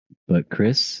But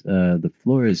Kris, the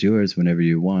floor is yours whenever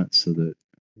you want, so that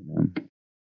some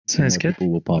Sounds more good.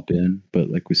 people will pop in. But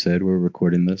like we said, we're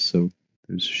recording this, so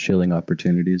there's shilling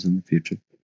opportunities in the future.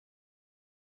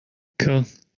 Cool.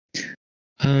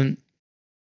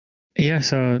 Yeah,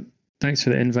 so thanks for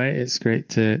the invite. It's great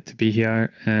to be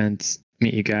here and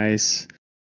meet you guys.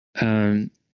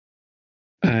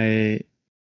 I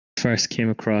first came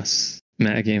across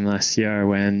MetaGame last year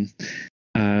when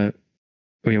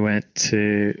we went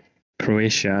to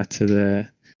Croatia to the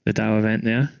DAO event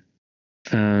there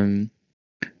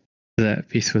that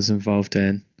Peace was involved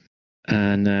in.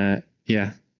 And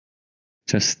yeah,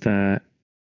 just love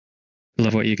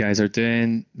what you guys are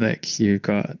doing. Like, you've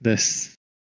got this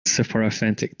super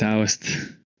authentic Taoist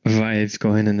vibe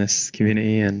going in this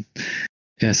community, and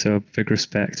yeah, so big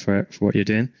respect for what you're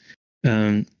doing.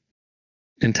 In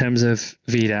terms of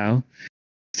VDAO,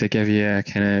 to give you a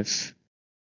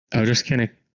I'll just kind of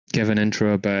give an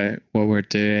intro about what we're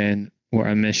doing, what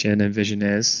our mission and vision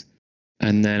is,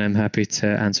 and then I'm happy to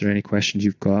answer any questions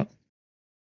you've got.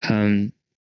 But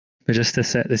just to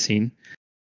set the scene,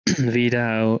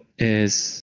 VDAO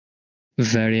is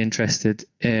very interested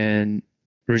in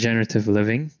regenerative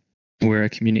living. We're a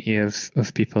community of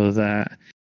people that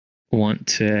want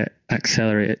to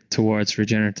accelerate it towards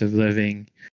regenerative living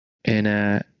in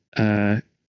a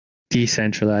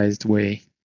decentralized way.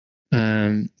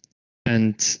 And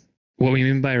what we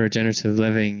mean by regenerative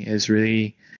living is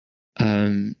really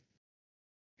kind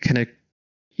of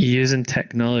using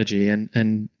technology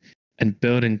and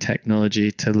building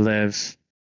technology to live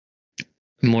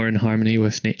more in harmony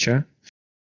with nature,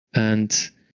 and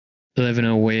live in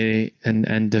a way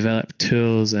and develop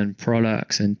tools and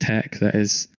products and tech that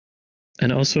is,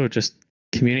 and also just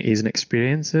communities and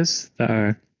experiences that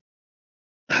are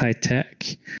high tech,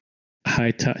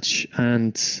 high touch,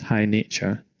 and high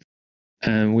nature.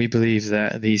 And we believe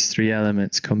that these three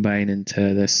elements combine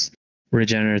into this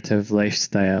regenerative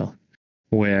lifestyle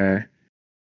where,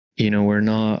 we're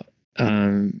not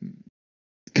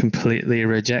completely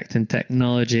rejecting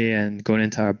technology and going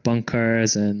into our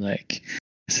bunkers and like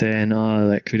saying, oh,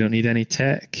 like we don't need any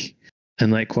tech.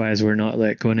 And likewise, we're not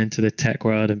like going into the tech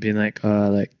world and being like, oh,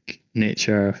 like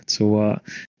nature, so what?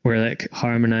 We're like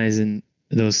harmonizing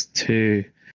those two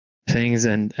things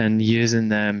and using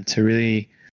them to really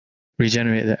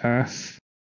regenerate the earth,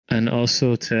 and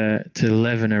also to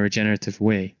live in a regenerative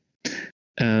way.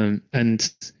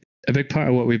 And a big part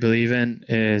of what we believe in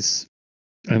is,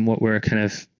 and what we're kind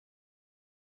of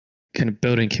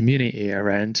building community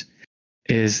around,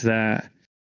 is that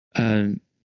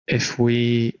if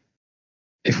we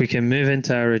can move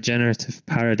into a regenerative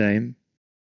paradigm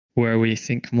where we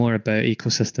think more about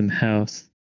ecosystem health,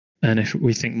 and if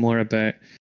we think more about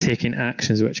taking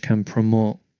actions which can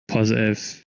promote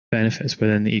positive benefits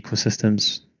within the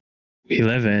ecosystems we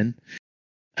live in,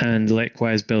 and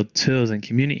likewise build tools and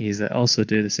communities that also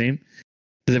do the same,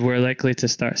 that we're likely to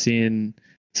start seeing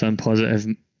some positive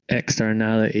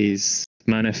externalities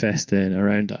manifesting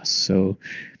around us. So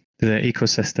the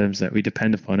ecosystems that we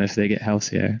depend upon, if they get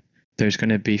healthier, there's going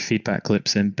to be feedback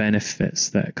loops and benefits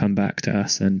that come back to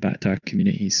us and back to our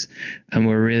communities. And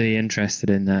we're really interested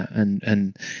in that.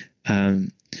 And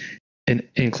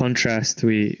in contrast,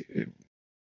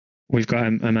 we've got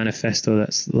a manifesto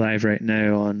that's live right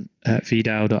now on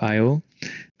VDAO.io,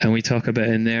 and we talk about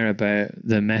in there about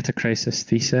the meta-crisis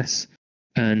thesis.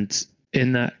 And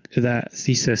in that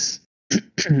thesis,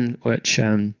 which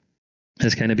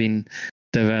has kind of been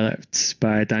developed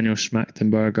by Daniel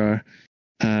Schmachtenberger,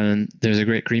 there's a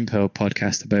great Green Pill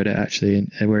podcast about it actually,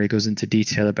 where he goes into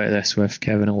detail about this with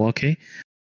Kevin Iwaki.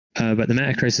 But the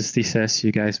meta-crisis thesis,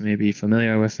 you guys may be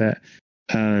familiar with it,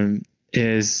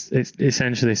 is it's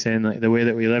essentially saying like the way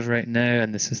that we live right now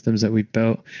and the systems that we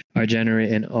built are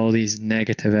generating all these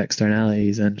negative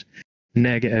externalities and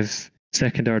negative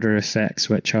second order effects,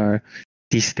 which are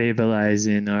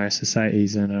destabilizing our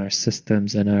societies and our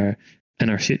systems and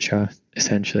our future,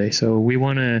 essentially. So we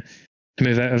want to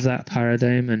move out of that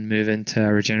paradigm and move into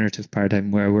a regenerative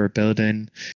paradigm where we're building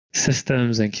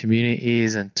systems and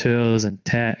communities and tools and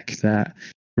tech that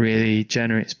really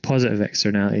generates positive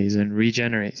externalities and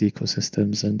regenerates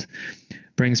ecosystems and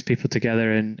brings people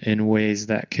together in ways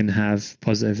that can have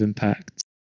positive impact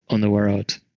on the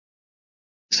world.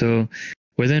 So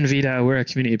within VDAO, we're a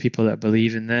community of people that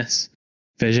believe in this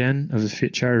vision of the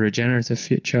future, a regenerative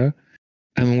future,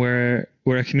 and we're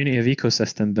a community of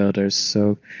ecosystem builders.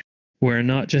 So we're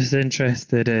not just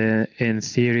interested in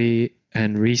theory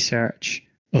and research,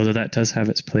 although that does have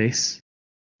its place.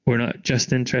 We're not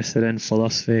just interested in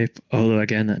philosophy, although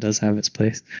again, that does have its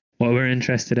place. What we're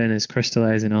interested in is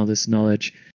crystallizing all this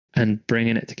knowledge and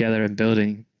bringing it together and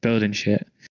building building shit,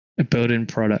 building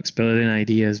products, building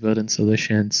ideas, building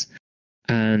solutions,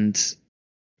 and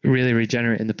really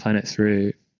regenerating the planet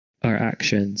through our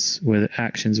actions, with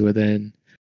actions within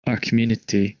our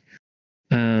community.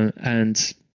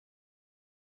 And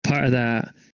part of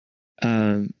that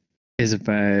is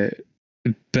about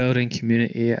building a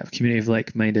community of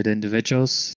like-minded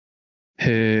individuals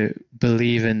who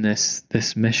believe in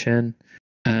this mission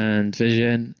and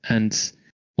vision and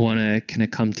want to kind of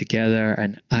come together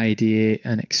and ideate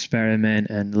and experiment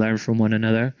and learn from one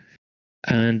another.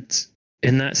 And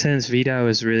in that sense, VDAO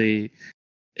is really,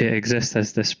 it exists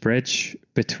as this bridge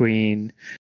between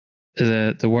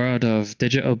the world of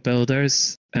digital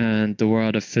builders and the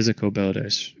world of physical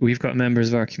builders. We've got members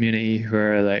of our community who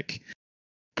are like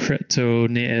crypto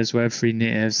natives, Web3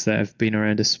 natives that have been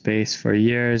around the space for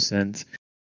years and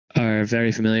are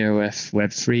very familiar with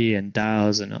Web3 and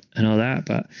DAOs and all that.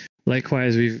 But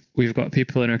likewise, we've got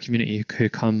people in our community who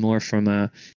come more from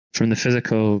the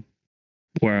physical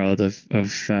world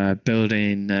of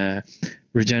building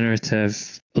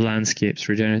regenerative landscapes,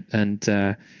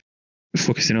 and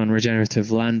focusing on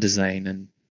regenerative land design and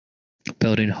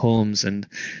building homes and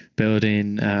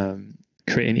building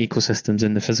creating ecosystems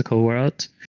in the physical world.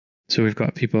 So we've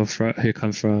got people who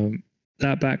come from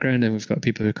that background, and we've got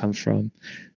people who come from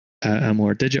a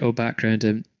more digital background,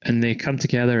 and they come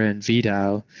together in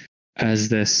VDAO as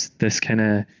this kind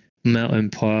of melting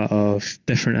pot of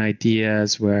different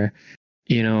ideas where,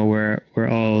 you know, we're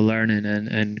all learning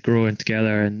and growing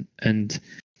together, and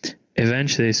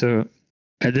eventually, so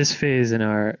at this phase in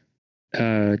our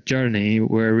journey,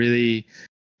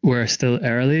 we're still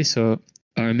early. So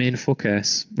our main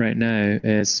focus right now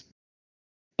is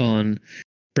on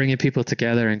bringing people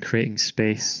together and creating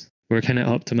space. We're kind of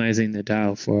optimizing the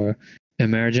DAO for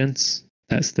emergence.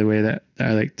 That's the way that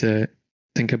I like to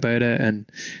think about it. And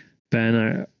Ben,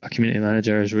 our community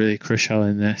manager, is really crucial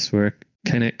in this. We're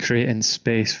kind of creating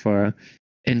space for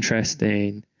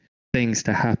interesting things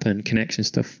to happen,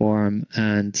 connections to form,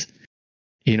 and,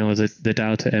 you know, the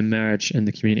DAO to emerge and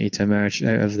the community to emerge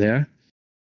out of there.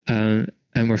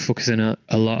 And we're focusing a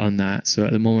lot on that. So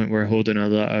at the moment, we're holding a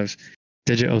lot of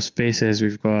digital spaces.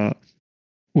 We've got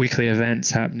weekly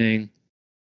events happening.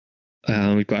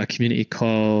 We've got a community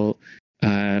call,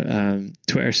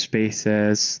 Twitter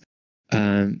Spaces,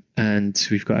 and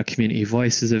we've got a Community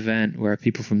Voices event where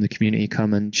people from the community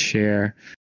come and share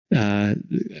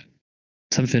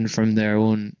something from their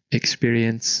own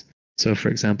experience. So, for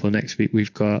example, next week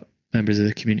we've got members of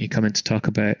the community coming to talk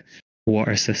about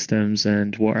water systems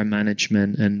and water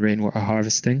management and rainwater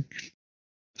harvesting.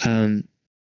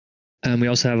 And we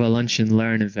also have a lunch and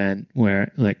learn event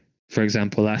where, like, for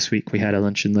example, last week we had a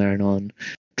lunch and learn on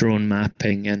drone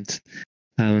mapping and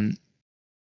kind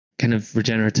of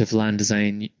regenerative land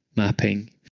design mapping.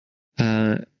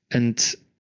 And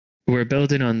we're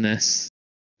building on this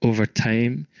over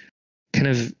time, kind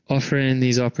of offering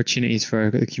these opportunities for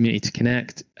the community to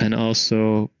connect and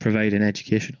also providing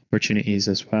education opportunities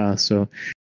as well. So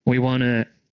we want to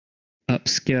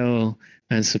upskill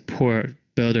and support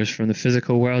builders from the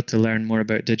physical world to learn more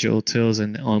about digital tools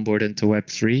and onboard into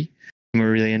Web3. And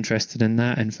we're really interested in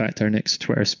that. In fact, our next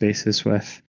Twitter Spaces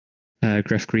with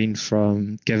Griff Green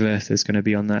from Giveth is going to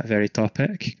be on that very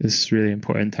topic. It's really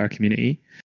important to our community.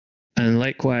 And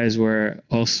likewise, we're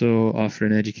also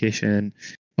offering education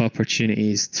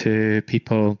opportunities to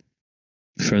people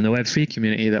from the Web3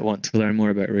 community that want to learn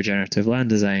more about regenerative land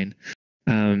design.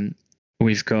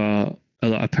 We've got a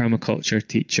lot of permaculture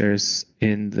teachers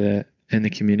in the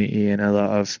community and a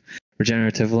lot of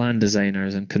regenerative land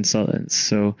designers and consultants.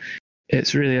 So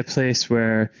it's really a place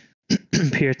where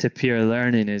peer-to-peer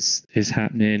learning is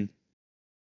happening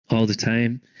all the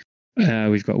time.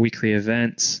 We've got weekly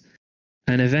events,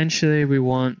 and eventually we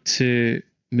want to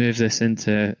move this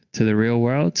into the real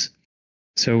world.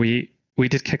 So we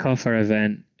did kick off our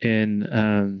event in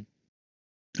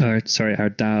our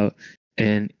DAO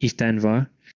in East Denver,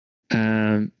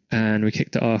 and we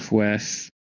kicked it off with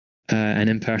an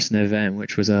in-person event,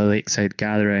 which was a lakeside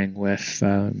gathering with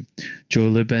Joe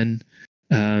Lubin,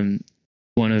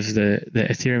 one of the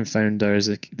Ethereum founders,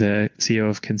 the CEO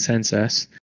of Consensus,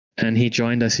 and he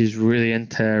joined us. He's really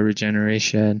into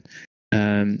regeneration.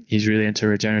 He's really into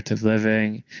regenerative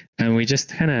living, and we just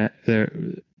kind of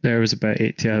there was about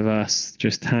 80 of us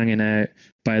just hanging out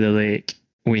by the lake.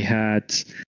 We had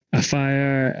a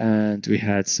fire and we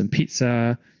had some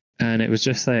pizza, and it was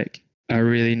just like a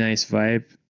really nice vibe.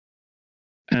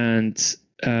 And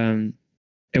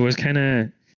it was kind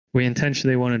of, we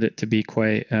intentionally wanted it to be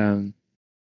quite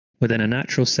within a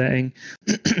natural setting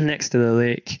next to the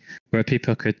lake where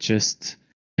people could just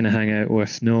kind of hang out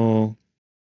with no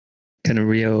kind of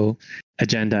real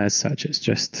agenda as such. It's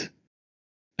just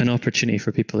an opportunity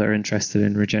for people that are interested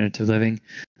in regenerative living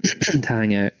to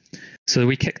hang out. So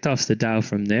we kicked off the DAO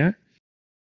from there,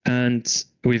 and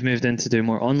we've moved in to do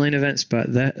more online events,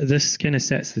 but this kind of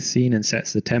sets the scene and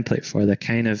sets the template for the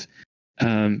kind of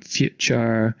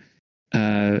future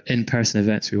in-person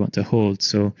events we want to hold.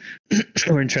 So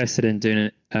we're interested in doing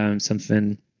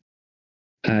something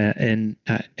in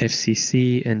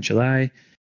FCC in July,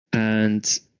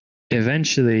 and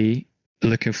eventually,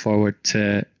 looking forward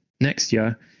to next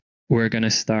year, we're going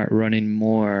to start running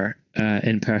more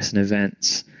in-person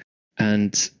events.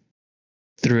 And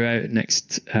throughout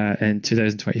next in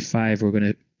 2025, we're going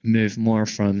to move more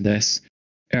from this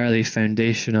early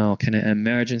foundational kind of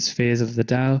emergence phase of the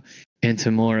DAO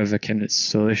into more of a kind of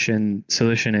solution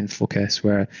in focus,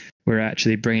 where we're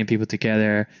actually bringing people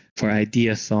together for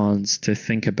ideathons to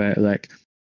think about like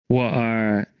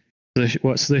what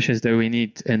solutions do we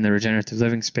need in the regenerative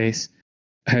living space,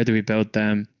 how do we build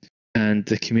them, and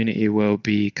the community will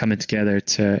be coming together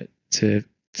to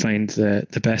find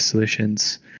the best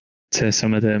solutions to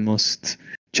some of the most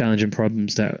challenging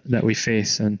problems that we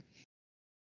face. And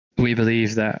we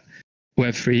believe that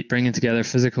Web3 bringing together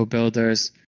physical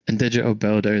builders and digital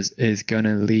builders is going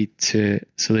to lead to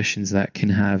solutions that can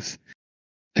have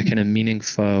a kind of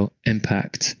meaningful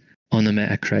impact on the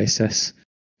meta crisis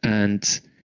and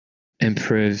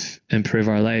improve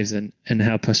our lives and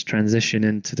help us transition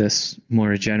into this more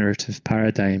regenerative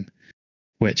paradigm,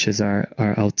 which is our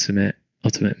ultimate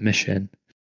mission.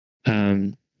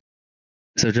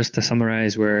 So just to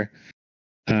summarize, we're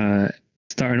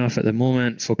starting off at the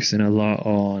moment focusing a lot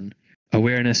on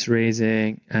awareness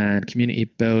raising and community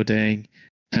building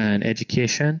and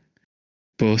education,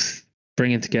 both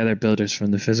bringing together builders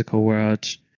from the physical world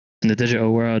and the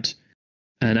digital world.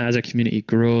 And as our community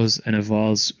grows and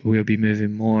evolves, we'll be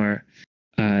moving more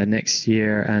next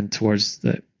year and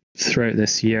throughout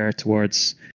this year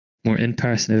towards more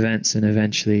in-person events, and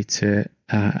eventually to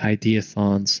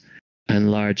ideathons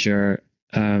and larger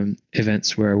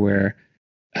events where we're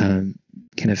kind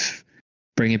of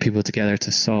bringing people together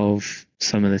to solve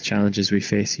some of the challenges we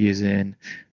face using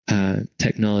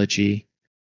technology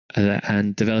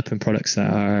and developing products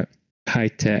that are high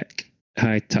tech,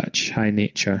 high touch, high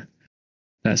nature.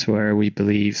 That's where we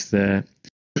believe the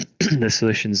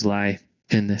solutions lie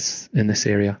in this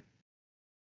area.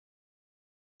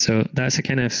 So that's a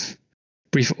kind of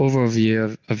brief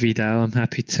overview of VDAO. I'm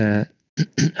happy to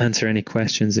answer any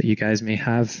questions that you guys may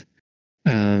have.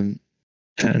 And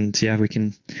yeah, we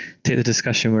can take the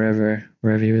discussion wherever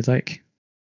you would like.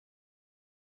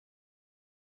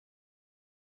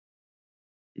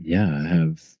 Yeah, I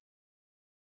have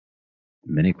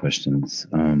many questions.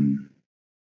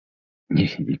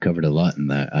 You covered a lot in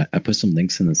that. I put some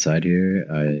links in the side here.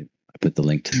 I put the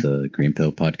link to the Green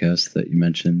Pill podcast that you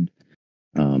mentioned.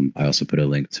 I also put a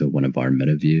link to one of our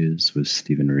meta views with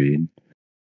Stephen Reed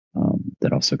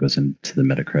that also goes into the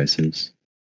meta crisis.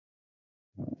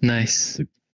 Nice.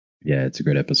 It's a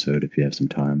great episode if you have some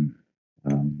time.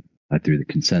 I threw the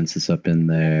consensus up in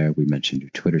there. We mentioned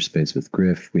your Twitter space with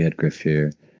Griff. We had Griff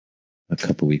here a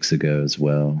couple weeks ago as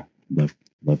well.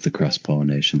 Love the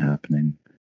cross-pollination happening.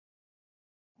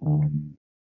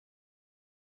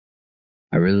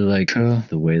 I really like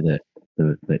the way that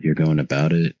you're going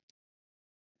about it,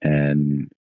 and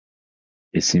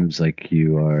it seems like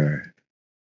you are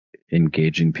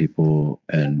engaging people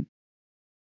and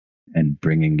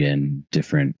bringing in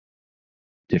different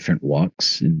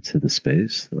walks into the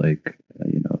space, like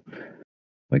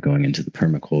by going into the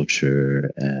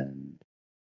permaculture and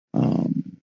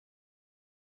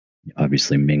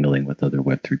obviously mingling with other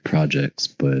Web3 projects,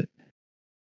 but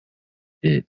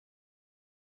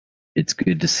it's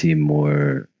good to see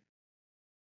more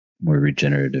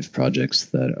regenerative projects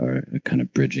that are kind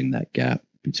of bridging that gap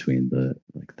between the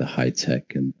high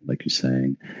tech and, like you're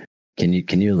saying. Can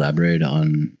you elaborate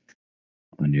on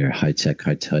your high tech,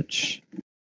 high touch?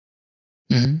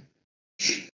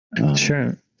 Mm-hmm.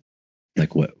 Sure.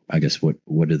 Like what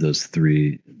do those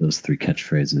three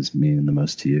catchphrases mean the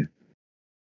most to you?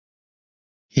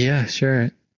 Yeah,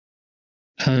 sure.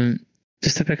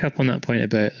 Just to pick up on that point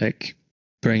about like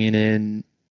bringing in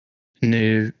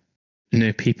new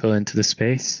people into the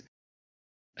space.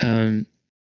 So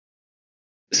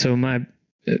my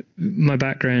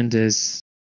background is,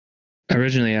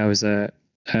 originally I was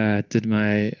did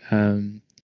my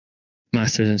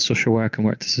master's in social work and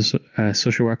worked as a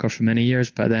social worker for many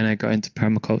years, but then I got into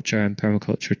permaculture and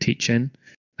permaculture teaching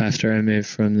after I moved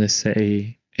from the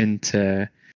city into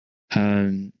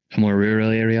a more rural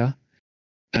area.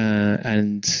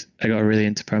 And I got really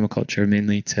into permaculture,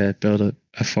 mainly to build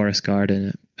a forest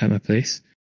garden at my place.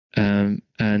 And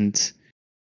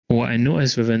what I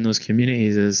noticed within those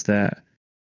communities is that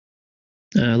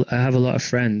I have a lot of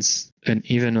friends and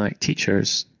even like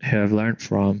teachers who I've learned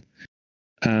from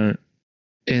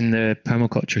in the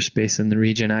permaculture space and the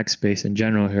regen ag space in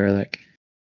general, who are like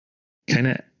kind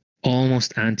of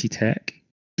almost anti-tech.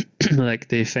 Like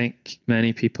they think,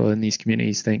 many people in these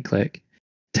communities think like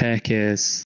tech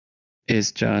is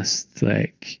just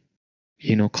like,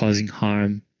 you know, causing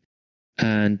harm,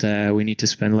 and we need to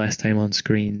spend less time on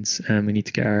screens, and we need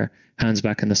to get our hands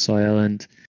back in the soil, and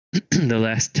the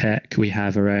less tech we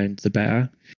have around, the better.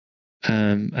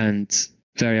 And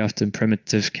very often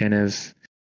primitive kind of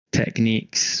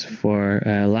techniques for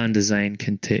land design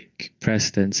can take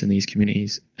precedence in these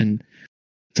communities. And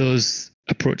those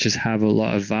approaches have a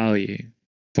lot of value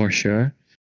for sure.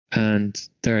 And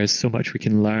there is so much we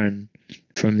can learn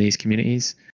from these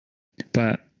communities.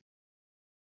 But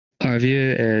our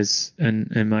view is,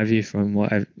 and in my view from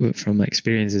from my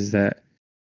experience, is that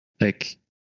like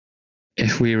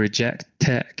if we reject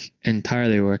tech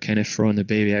entirely, we're kind of throwing the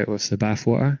baby out with the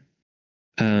bathwater.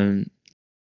 And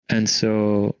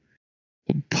so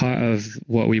part of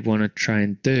what we want to try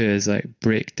and do is like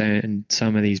break down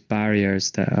some of these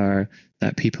barriers that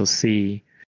people see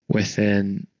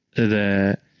within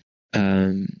the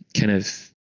kind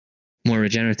of more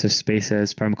regenerative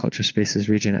spaces, permaculture spaces,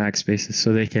 regen ag spaces,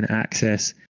 so they can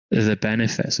access the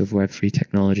benefits of Web3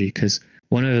 technology. Because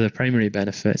one of the primary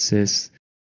benefits is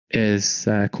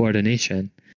coordination,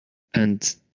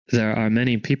 and there are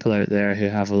many people out there who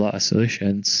have a lot of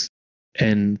solutions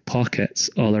in pockets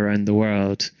all around the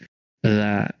world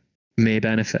that may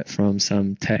benefit from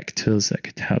some tech tools that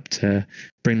could help to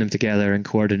bring them together and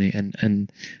coordinate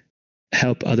and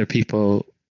help other people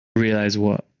realize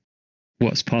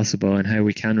what's possible and how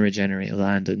we can regenerate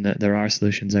land, and that there are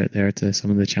solutions out there to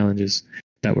some of the challenges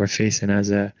that we're facing as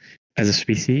a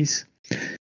species.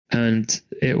 And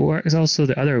it works also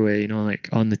the other way, you know, like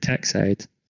on the tech side.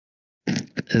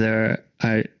 I'm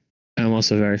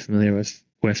also very familiar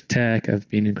with tech. I've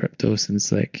been in crypto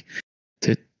since I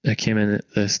came in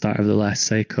at the start of the last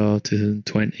cycle,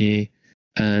 2020,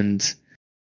 and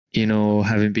you know,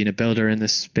 having been a builder in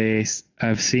this space,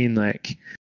 I've seen like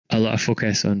a lot of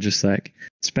focus on just like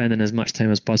spending as much time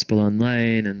as possible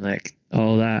online and like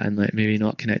all that, and like maybe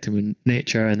not connecting with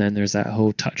nature. And then there's that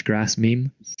whole touch grass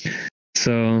meme.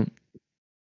 So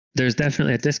there's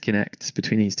definitely a disconnect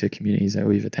between these two communities that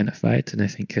we've identified, and I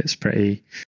think it's pretty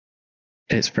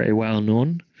well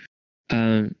known.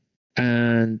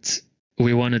 And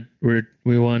we want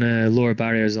to lower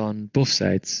barriers on both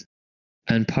sides,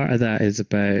 and part of that is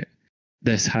about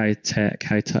this high tech,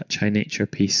 high touch, high nature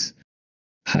piece.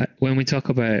 When we talk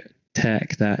about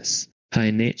tech that's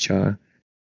high nature,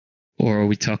 or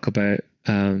we talk about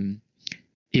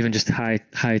even just high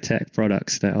tech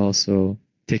products that also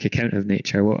take account of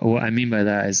nature, what I mean by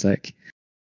that is like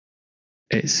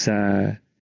it's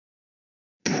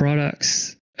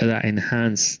products that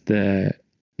enhance the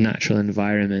natural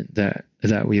environment that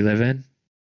we live in.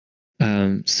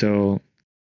 So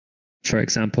for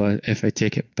example, if I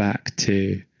take it back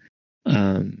to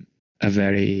a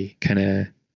very kind of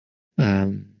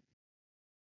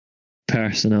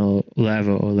personal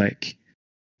level, like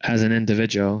as an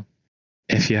individual,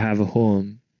 if you have a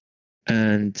home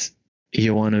and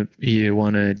you want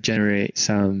to generate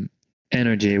some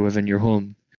energy within your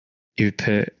home, you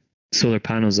put solar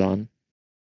panels on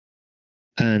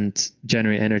and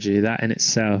generate energy. That in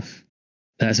itself,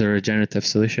 that's a regenerative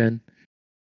solution.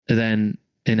 Then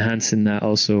enhancing that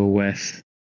also with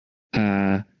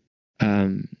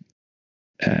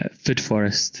food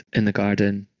forest in the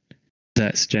garden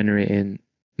that's generating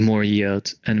more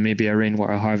yield, and maybe a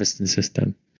rainwater harvesting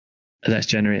system that's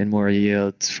generating more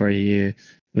yield for you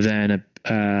than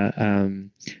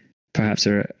perhaps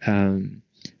some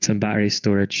battery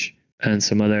storage and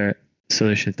some other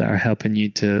solutions that are helping you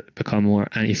to become more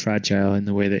anti-fragile in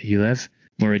the way that you live,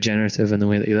 more regenerative in the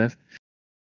way that you live.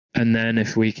 And then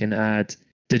if we can add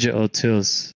digital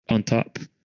tools on top,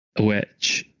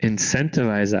 which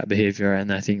incentivize that behavior,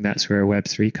 and I think that's where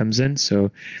Web3 comes in.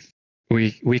 So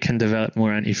we can develop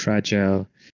more anti-fragile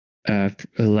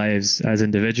lives as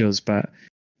individuals, but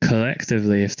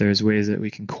collectively, if there's ways that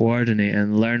we can coordinate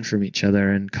and learn from each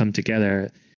other and come together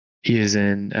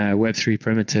using Web3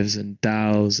 primitives and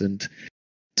DAOs and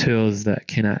tools that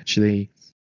can actually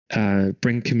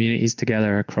bring communities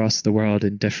together across the world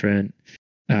in different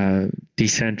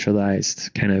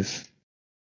decentralized kind of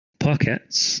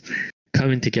pockets,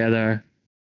 coming together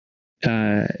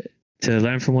to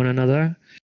learn from one another,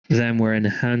 then we're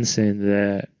enhancing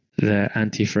the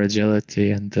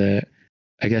anti-fragility and the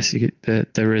I guess you could,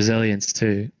 the resilience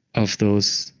too of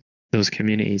those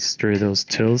communities through those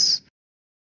tools.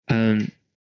 And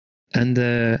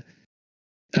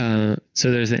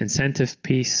so there's the incentive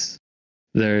piece,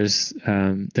 there's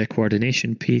the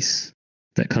coordination piece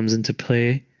that comes into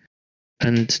play,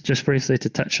 and just briefly to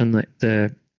touch on like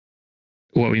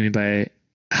what we mean by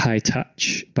high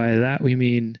touch. By that we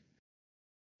mean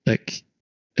like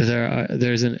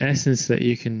there's an essence that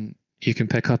you can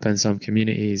pick up in some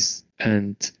communities,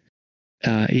 and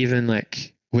even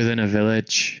like within a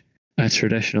village, a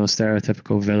traditional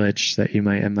stereotypical village that you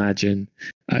might imagine,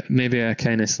 maybe a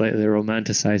kind of slightly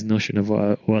romanticized notion of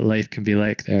what life can be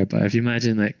like there. But if you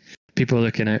imagine like people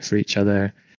looking out for each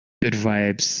other, good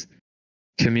vibes,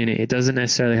 community, it doesn't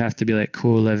necessarily have to be like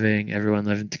co-living, everyone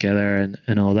living together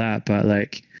and all that, but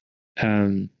like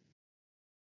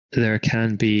there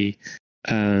can be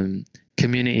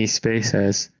community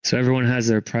spaces. So everyone has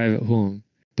their private home,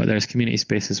 but there's community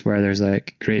spaces where there's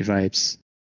like great vibes.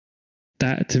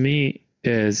 That to me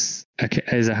is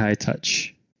a high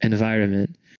touch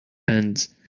environment. And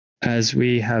as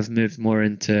we have moved more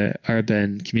into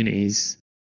urban communities,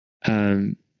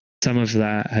 some of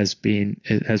that has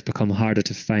become harder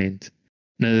to find.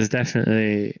 Now there's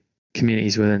definitely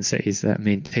communities within cities that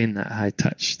maintain that high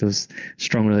touch, those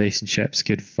strong relationships,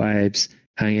 good vibes,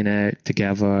 hanging out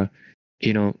together,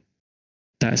 you know,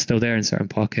 that's still there in certain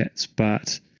pockets,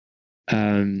 but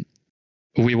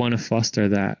we want to foster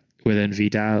that within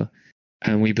VDAO,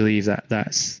 and we believe that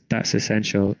that's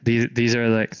essential. These are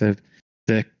like the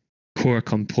core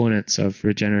components of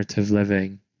regenerative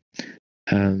living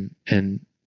in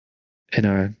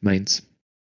our minds.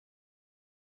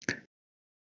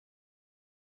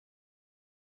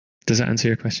 Does that answer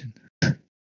your question?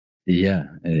 Yeah,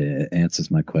 it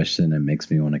answers my question and makes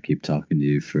me want to keep talking to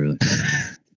you for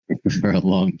a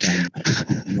long time.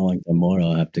 Like the more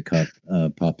I'll have to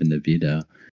pop into VDAO.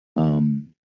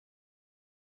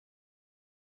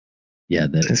 Yeah,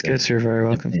 that's good. You're very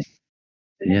welcome.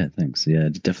 Yeah, thanks. Yeah,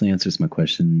 it definitely answers my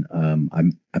question.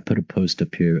 I put a post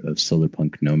up here of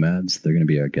Solarpunk Nomads. They're going to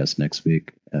be our guest next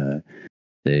week.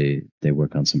 They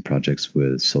work on some projects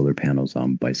with solar panels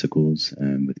on bicycles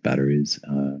and with batteries.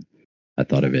 I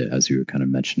thought of it as you were kind of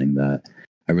mentioning that.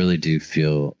 I really do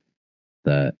feel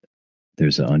that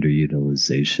there's an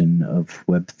underutilization of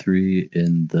Web3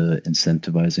 in the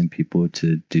incentivizing people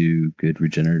to do good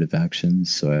regenerative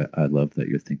actions. So I love that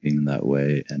you're thinking in that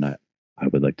way. And I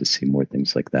would like to see more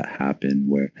things like that happen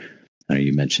where, I know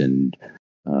you mentioned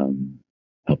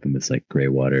helping with like gray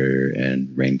water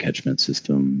and rain catchment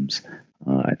systems.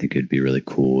 I think it'd be really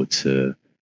cool to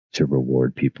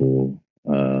reward people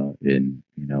in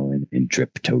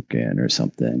drip token or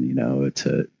something,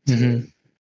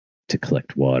 to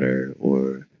collect water,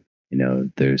 or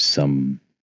there's some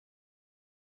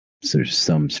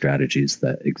strategies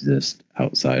that exist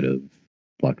outside of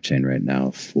blockchain right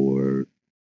now for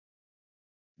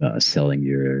selling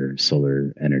your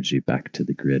solar energy back to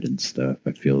the grid and stuff.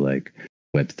 I feel like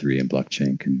Web3 and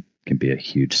blockchain can be a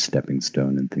huge stepping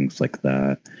stone and things like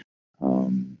that.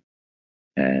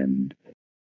 And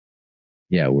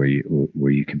yeah, where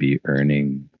you can be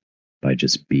earning by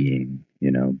just being,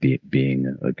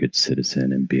 being a good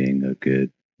citizen and being a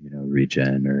good,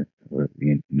 regen, or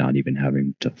not even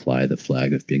having to fly the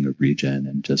flag of being a regen,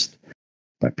 and just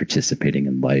by participating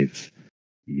in life,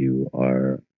 you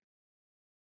are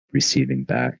receiving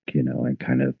back, and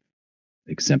kind of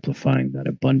exemplifying that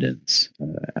abundance.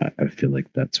 I feel like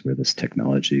that's where this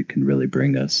technology can really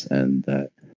bring us, and that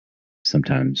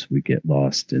sometimes we get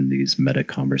lost in these meta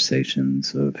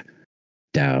conversations of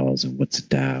DAOs and what's a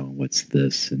DAO, what's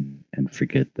this, and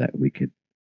forget that we could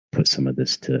put some of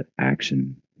this to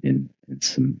action in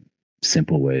some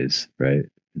simple ways, right?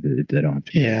 They don't have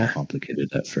to be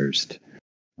complicated at first.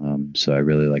 So I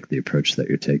really like the approach that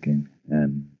you're taking,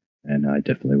 and I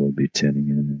definitely will be tuning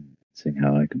in and seeing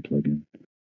how I can plug in.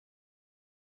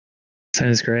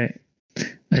 Sounds great.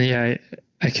 And yeah,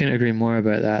 I couldn't agree more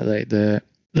about that.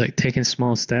 Like taking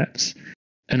small steps,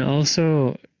 and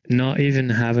also not even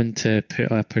having to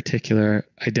put a particular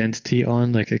identity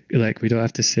on, like we don't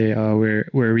have to say, oh, we're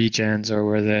regens, or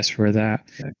we're this, we're that.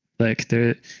 Okay. Like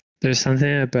there's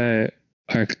something about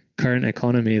our current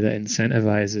economy that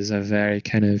incentivizes a very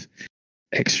kind of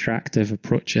extractive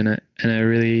approach in it, and a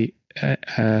really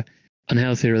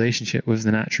unhealthy relationship with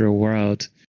the natural world.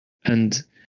 And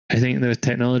I think the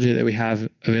technology that we have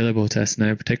available to us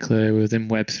now, particularly within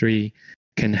Web3,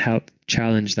 can help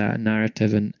challenge that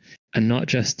narrative, and not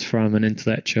just from an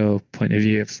intellectual point of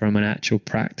view, from an actual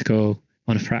practical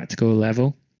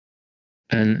level.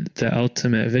 And the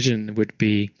ultimate vision would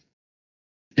be,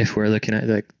 if we're looking at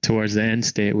like towards the end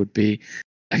state, would be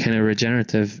a kind of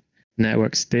regenerative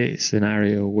network state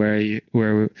scenario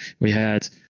where we had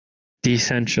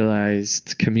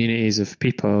decentralized communities of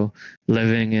people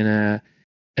living in a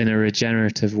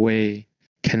regenerative way,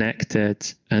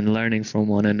 connected and learning from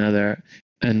one another,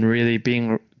 and really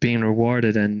being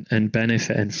rewarded and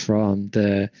benefiting from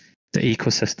the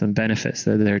ecosystem benefits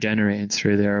that they're generating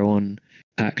through their own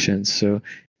actions. So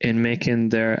in making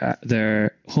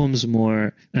their homes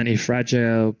more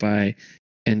anti-fragile by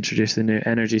introducing new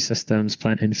energy systems,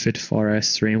 planting food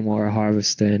forests, rainwater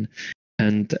harvesting,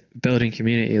 and building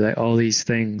community, like all these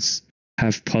things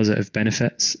have positive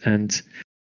benefits. And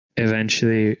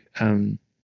eventually, in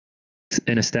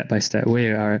a step-by-step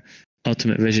way, our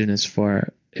ultimate vision is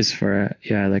for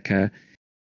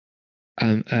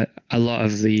a lot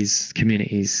of these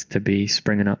communities to be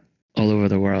springing up all over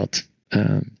the world,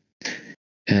 and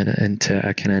into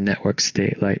a kind of network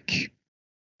state like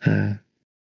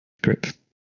group.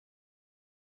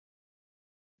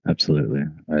 Absolutely.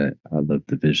 I love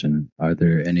the vision. Are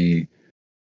there any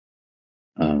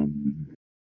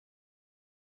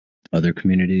other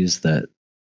communities that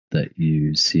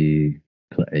you see?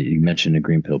 You mentioned a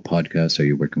Green Pill podcast. Are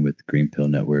you working with Green Pill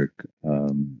Network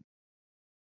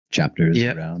chapters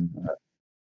around?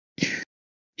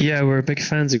 Yeah, we're big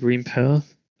fans of Green Pill.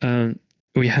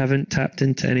 We haven't tapped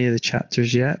into any of the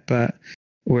chapters yet, but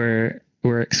we're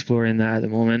exploring that at the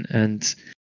moment, and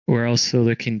we're also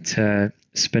looking to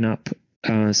spin up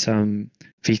some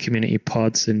V community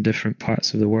pods in different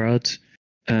parts of the world,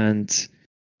 and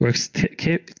we're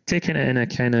taking it in a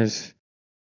kind of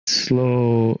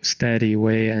slow, steady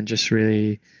way, and just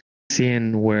really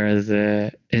seeing where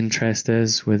the interest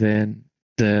is within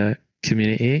the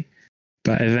community.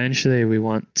 But eventually, we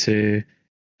want to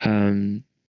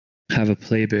have a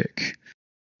playbook,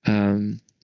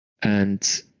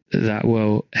 and that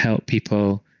will help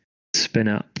people spin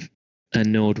up a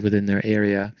node within their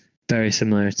area, very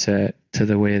similar to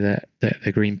the way that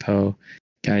the Green Pill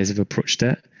guys have approached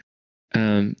it.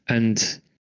 And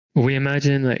we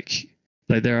imagine like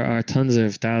there are tons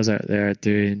of DAOs out there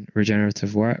doing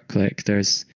regenerative work. Like I'm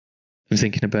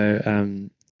thinking about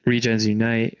Regens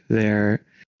Unite. They're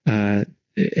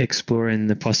exploring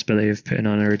the possibility of putting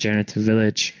on a regenerative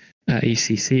village at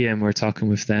ACC, and we're talking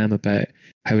with them about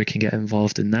how we can get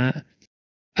involved in that.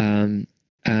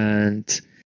 And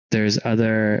there's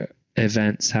other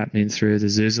events happening through the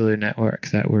Zuzulu network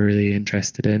that we're really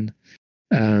interested in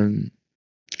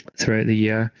throughout the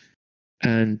year.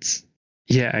 And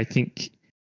yeah, I think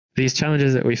these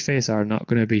challenges that we face are not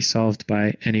going to be solved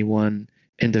by any one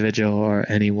individual or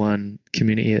any one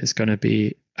community. It's going to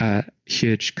be a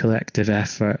huge collective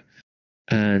effort,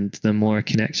 and the more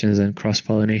connections and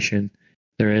cross-pollination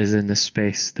there is in the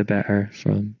space, the better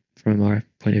from our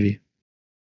point of view.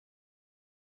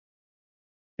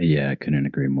 Yeah, I couldn't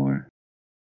agree more.